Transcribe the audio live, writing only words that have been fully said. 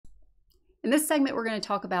In this segment, we're going to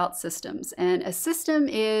talk about systems, and a system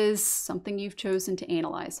is something you've chosen to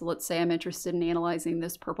analyze. So let's say I'm interested in analyzing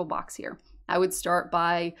this purple box here. I would start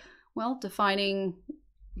by, well, defining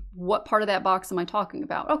what part of that box am I talking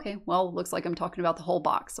about? Okay, well, it looks like I'm talking about the whole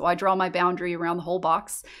box. So I draw my boundary around the whole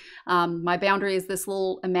box. My boundary is this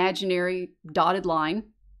little imaginary dotted line.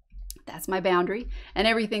 That's my boundary, and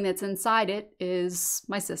everything that's inside it is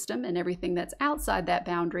my system, and everything that's outside that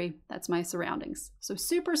boundary, that's my surroundings. So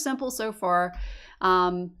super simple so far.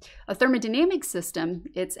 A thermodynamic system,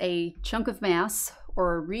 it's a chunk of mass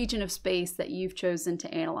or a region of space that you've chosen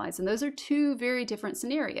to analyze, and those are two very different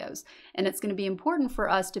scenarios, and it's going to be important for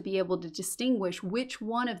us to be able to distinguish which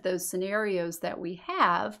one of those scenarios that we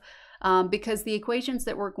have, because the equations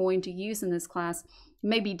that we're going to use in this class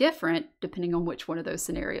may be different depending on which one of those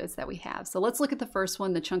scenarios that we have. So let's look at the first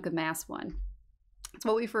one, the chunk of mass one. It's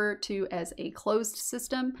what we refer to as a closed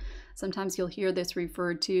system. Sometimes you'll hear this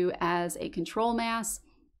referred to as a control mass.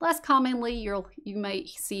 Less commonly, you might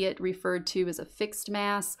see it referred to as a fixed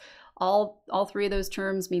mass. All three of those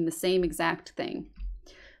terms mean the same exact thing.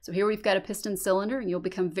 So here we've got a piston cylinder, and you'll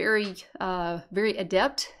become very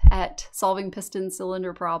adept at solving piston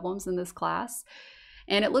cylinder problems in this class.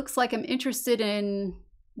 And it looks like I'm interested in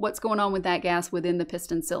what's going on with that gas within the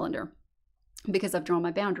piston cylinder because I've drawn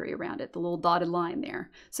my boundary around it, the little dotted line there.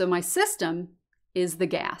 So my system is the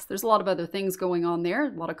gas. There's a lot of other things going on there,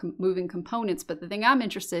 a lot of moving components, but the thing I'm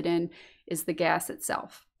interested in is the gas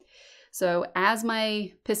itself. So as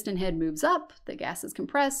my piston head moves up, the gas is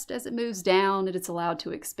compressed. As it moves down, it's allowed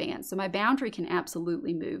to expand. So my boundary can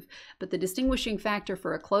absolutely move, but the distinguishing factor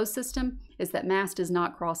for a closed system is that mass does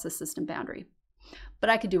not cross the system boundary. But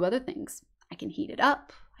I could do other things. I can heat it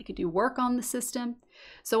up. I could do work on the system.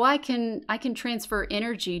 So I can transfer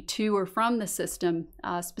energy to or from the system,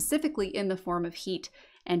 specifically in the form of heat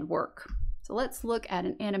and work. So let's look at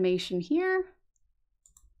an animation here.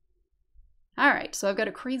 All right, so I've got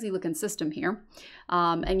a crazy looking system here,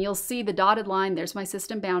 and you'll see the dotted line. There's my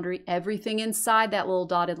system boundary. Everything inside that little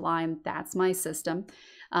dotted line, that's my system.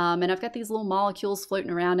 And I've got these little molecules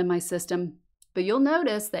floating around in my system. But you'll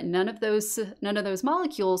notice that none of those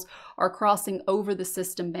molecules are crossing over the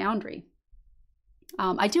system boundary.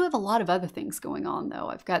 I do have a lot of other things going on, though.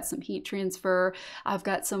 I've got some heat transfer. I've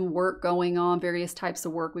got some work going on, various types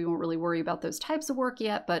of work. We won't really worry about those types of work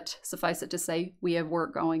yet, but suffice it to say, we have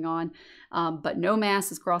work going on. But no mass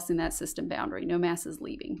is crossing that system boundary. No mass is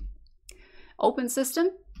leaving. Open system.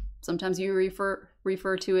 Sometimes you refer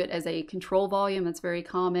to it as a control volume. That's very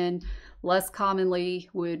common. Less common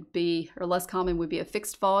would be a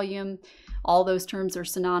fixed volume. All those terms are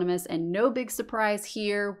synonymous, and no big surprise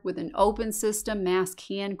here. With an open system, mass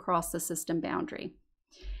can cross the system boundary.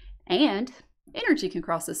 And energy can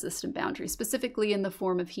cross the system boundary, specifically in the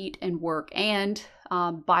form of heat and work, and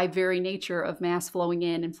by very nature of mass flowing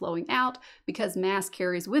in and flowing out, because mass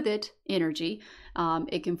carries with it energy,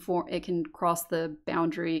 it can cross the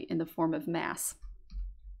boundary in the form of mass.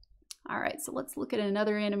 All right, so let's look at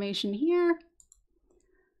another animation here.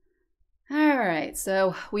 All right,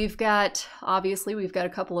 so obviously we've got a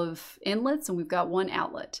couple of inlets and we've got one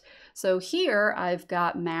outlet. So here I've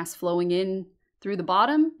got mass flowing in through the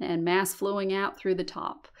bottom and mass flowing out through the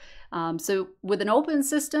top. So with an open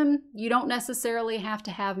system, you don't necessarily have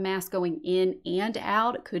to have mass going in and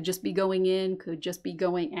out. It could just be going in, could just be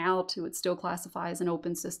going out. It would still classify as an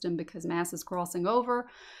open system because mass is crossing over.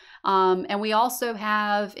 And we also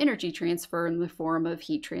have energy transfer in the form of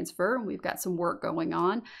heat transfer, and we've got some work going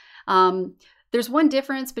on. There's one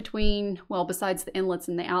difference between, well, besides the inlets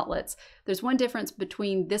and the outlets, there's one difference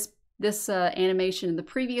between this animation and the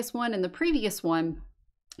previous one. In the previous one,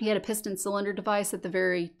 he had a piston cylinder device at the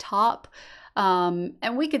very top,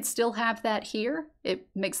 and we could still have that here. It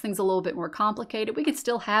makes things a little bit more complicated. We could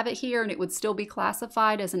still have it here, and it would still be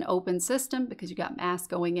classified as an open system because you got mass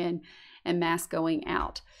going in and mass going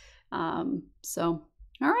out. All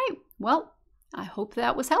right, well, I hope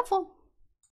that was helpful.